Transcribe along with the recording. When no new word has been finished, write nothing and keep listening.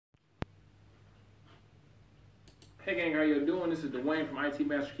Hey gang, how you doing? This is Dwayne from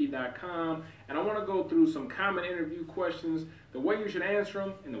ITMasterKey.com, and I want to go through some common interview questions, the way you should answer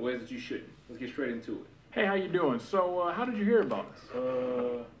them, and the ways that you shouldn't. Let's get straight into it. Hey, how you doing? So, how did you hear about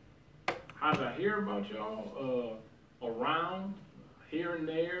us? How did I hear about y'all? Around, here and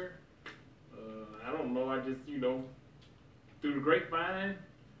there. I don't know. I just, through the grapevine.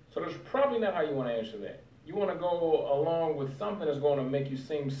 So that's probably not how you want to answer that. You want to go along with something that's going to make you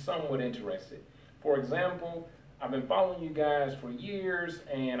seem somewhat interested. For example, I've been following you guys for years,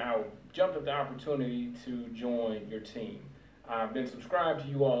 and I jumped at the opportunity to join your team. I've been subscribed to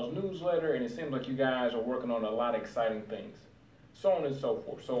you all's newsletter, and it seems like you guys are working on a lot of exciting things, so on and so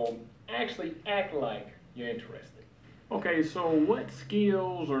forth. So actually act like you're interested. Okay, so what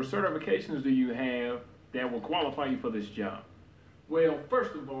skills or certifications do you have that will qualify you for this job? Well,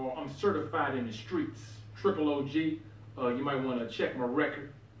 first of all, I'm certified in the streets, triple OG. You might want to check my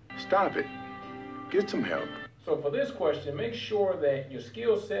record. Stop it. Get some help. So for this question, make sure that your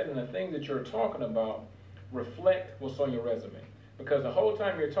skill set and the things that you're talking about reflect what's on your resume. Because the whole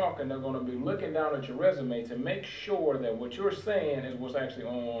time you're talking, they're going to be looking down at your resume to make sure that what you're saying is what's actually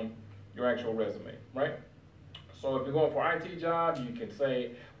on your actual resume, right? So if you're going for an IT job, you can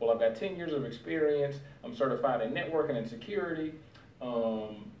say, well, I've got 10 years of experience. I'm certified in networking and security.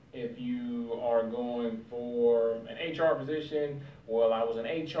 If you are going for an HR position, well, I was in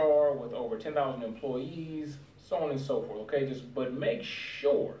HR with over 10,000 employees, so on and so forth, okay? But make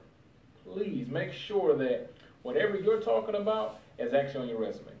sure, please make sure that whatever you're talking about is actually on your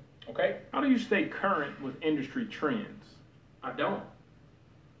resume, okay? How do you stay current with industry trends? I don't.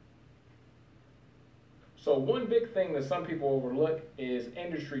 So one big thing that some people overlook is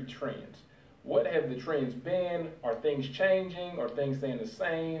industry trends. What have the trends been? Are things changing? Are things staying the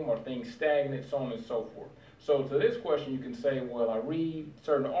same? Are things stagnant? So on and so forth. So to this question, you can say, well, I read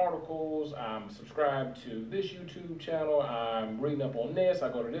certain articles, I'm subscribed to this YouTube channel, I'm reading up on this, I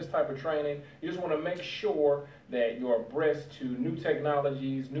go to this type of training. You just want to make sure that you're abreast to new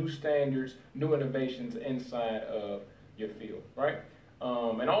technologies, new standards, new innovations inside of your field, right?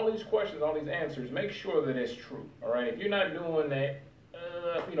 And all these questions, all these answers, make sure that it's true, all right? If you're not doing that,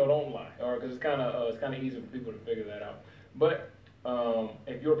 don't lie, all right? Because it's kind of easy for people to figure that out. But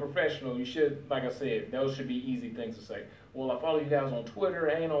if you're a professional, you should, like I said, those should be easy things to say. Well, I follow you guys on Twitter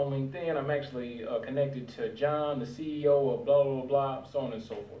and on LinkedIn. I'm actually connected to John, the CEO of blah, blah, blah, so on and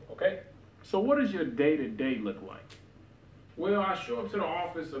so forth, okay? So what does your day-to-day look like? Well, I show up to the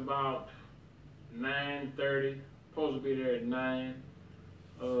office about 9:30, supposed to be there at 9.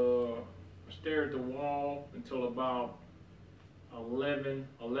 I stare at the wall until about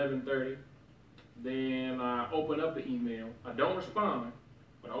 11:30. Then I open up the email. I don't respond,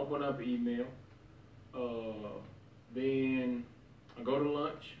 but I open up the email. Then I go to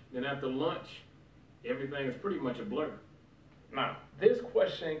lunch. Then after lunch, everything is pretty much a blur. Now, this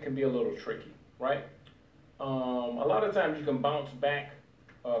question can be a little tricky, right? A lot of times you can bounce back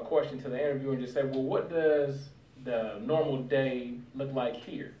a question to the interviewer and just say, well, what does the normal day look like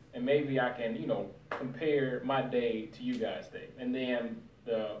here? And maybe I can, compare my day to you guys' day. And then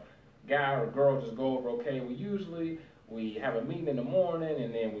the guy or girl just go over, okay, well, usually we have a meeting in the morning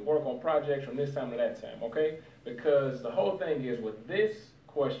and then we work on projects from this time to that time, okay? Because the whole thing is with this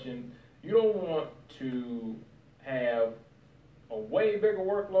question, you don't want to have a way bigger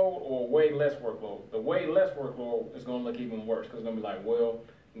workload or a way less workload. The way less workload is going to look even worse because it's going to be like, well,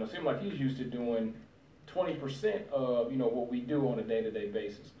 it seems like he's used to doing 20% of, what we do on a day-to-day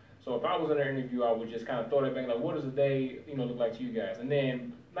basis. So if I was in an interview, I would just kind of throw that back, like, what does a day, look like to you guys? And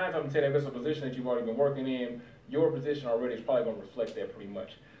then 9 times out of 10, if it's a position that you've already been working in, your position already is probably going to reflect that pretty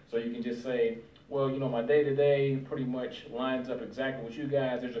much. So you can just say, well, my day-to-day pretty much lines up exactly with you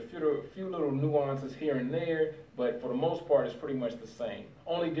guys. There's a few little nuances here and there, but for the most part, it's pretty much the same.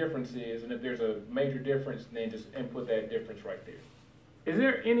 Only difference is, and if there's a major difference, then just input that difference right there. Is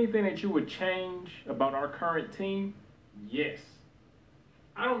there anything that you would change about our current team? Yes.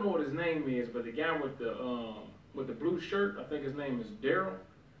 I don't know what his name is, but the guy with the blue shirt, I think his name is Daryl.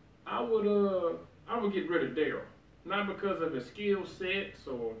 I would get rid of Daryl, not because of his skill sets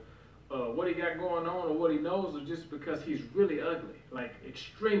or what he got going on or what he knows, or just because he's really ugly, like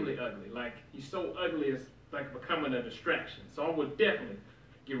extremely ugly. Like he's so ugly it's like becoming a distraction. So I would definitely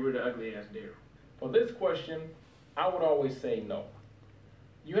get rid of ugly ass Daryl. For this question, I would always say no.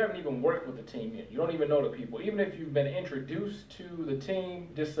 You haven't even worked with the team yet. You don't even know the people. Even if you've been introduced to the team,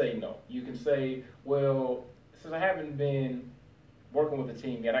 just say no. You can say, well, since I haven't been working with the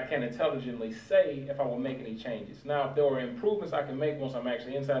team yet. I can't intelligently say if I will make any changes. Now, if there are improvements I can make once I'm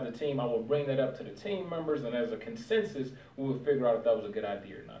actually inside the team, I will bring that up to the team members, and as a consensus, we will figure out if that was a good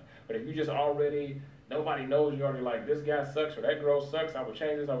idea or not. But if you just already, nobody knows, you already like, this guy sucks or that girl sucks, I would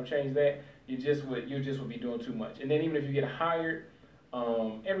change this, I would change that, you just would be doing too much. And then even if you get hired,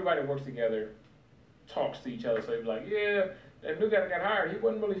 everybody works together, talks to each other, so you're like, yeah, that new guy that got hired, he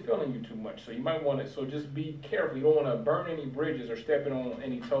wasn't really feeling you too much, so you might want to, so just be careful. You don't want to burn any bridges or stepping on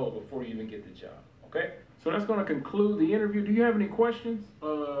any toes before you even get the job, okay? So that's going to conclude the interview. Do you have any questions?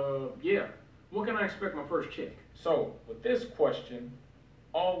 Yeah. When can I expect my first check? So with this question,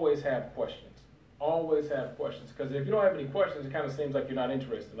 always have questions. Always have questions, because if you don't have any questions, it kind of seems like you're not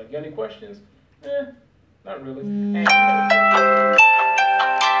interested. Like, you got any questions? Not really. And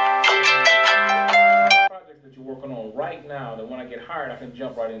projects that you're working on right now, that when I get hired, I can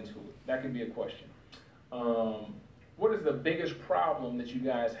jump right into it. That could be a question. What is the biggest problem that you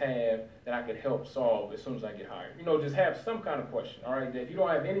guys have that I could help solve as soon as I get hired? You know, just have some kind of question, all right? If you don't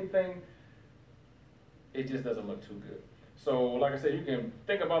have anything, it just doesn't look too good. So, like I said, you can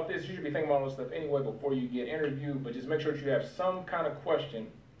think about this. You should be thinking about all this stuff anyway before you get interviewed, but just make sure that you have some kind of question,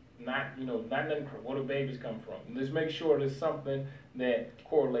 not nothing, where do babies come from? Just make sure there's something that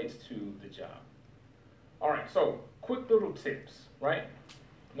correlates to the job. All right, so quick little tips, right?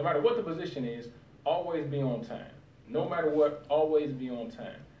 No matter what the position is, always be on time. No matter what, always be on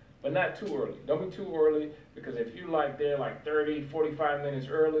time. But not too early. Don't be too early, because if you there like 30, 45 minutes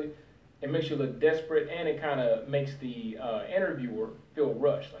early, it makes you look desperate, and it kind of makes the interviewer feel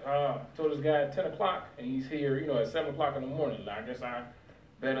rushed. Like, I told this guy at 10 o'clock, and he's here, at 7 o'clock in the morning. I guess I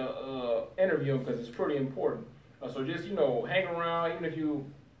better interview him because it's pretty important. So just, hang around. Even if you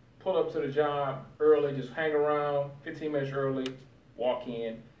pull up to the job early, just hang around 15 minutes early, walk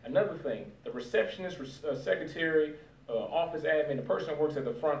in. Another thing, the receptionist, secretary, office admin, the person that works at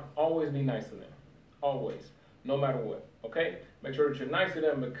the front, always be nice to them. Always. No matter what, okay? Make sure that you're nice to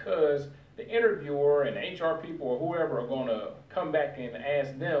them, because the interviewer and the HR people or whoever are going to come back and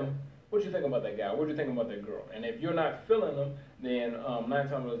ask them, what you think about that guy? What you think about that girl? And if you're not feeling them, then 9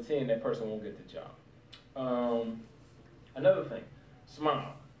 times out of 10, that person won't get the job. Another thing,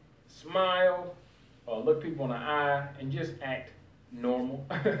 smile. Smile, look people in the eye, and just act normal.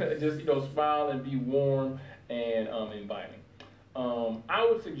 Just, smile and be warm and inviting. I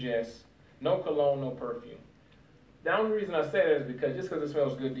would suggest no cologne, no perfume. The only reason I say that is because just because it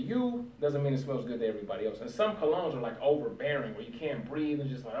smells good to you doesn't mean it smells good to everybody else. And some colognes are like overbearing, where you can't breathe and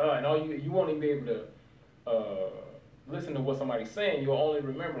just like, and all you won't even be able to listen to what somebody's saying. You'll only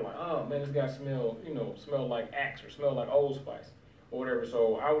remember like, oh man, this guy smell like Axe, or smell like Old Spice or whatever.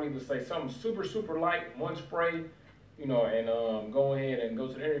 So I would either say something super, super light, one spray, and go ahead and go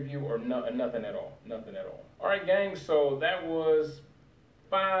to the interview, or nothing at all. Nothing at all. All right, gang, so that was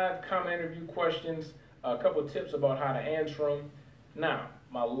 5 common interview questions. A couple of tips about how to answer them. Now,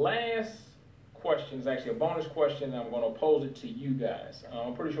 my last question is actually a bonus question, and I'm going to pose it to you guys.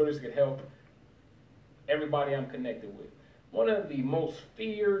 I'm pretty sure this could help everybody I'm connected with. One of the most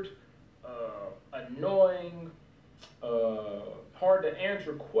feared, annoying, hard to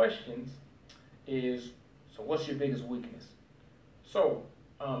answer questions is, so what's your biggest weakness? So,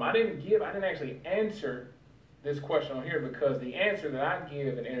 I didn't actually answer this question on here, because the answer that I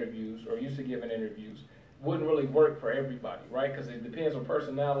give in interviews, or used to give in interviews, wouldn't really work for everybody, right? Because it depends on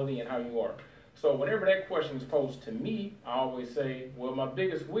personality and how you are. So whenever that question is posed to me, I always say, well, my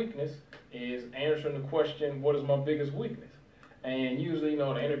biggest weakness is answering the question, what is my biggest weakness? And usually,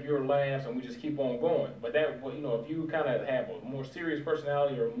 the interviewer laughs and we just keep on going. But that, if you kind of have a more serious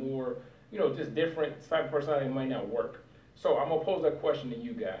personality, or more, just different type of personality, it might not work. So I'm gonna pose that question to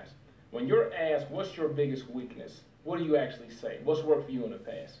you guys. When you're asked, what's your biggest weakness? What do you actually say? What's worked for you in the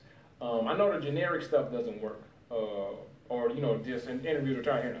past? I know the generic stuff doesn't work. Or, just in interviews are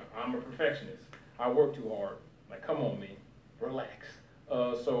trying to hear, I'm a perfectionist. I work too hard. Like, come on, man. Relax.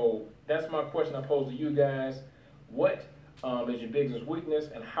 So that's my question I pose to you guys. What is your biggest weakness,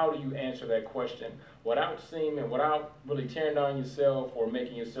 and how do you answer that question without really tearing down yourself or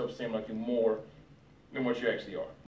making yourself seem like you're more than what you actually are?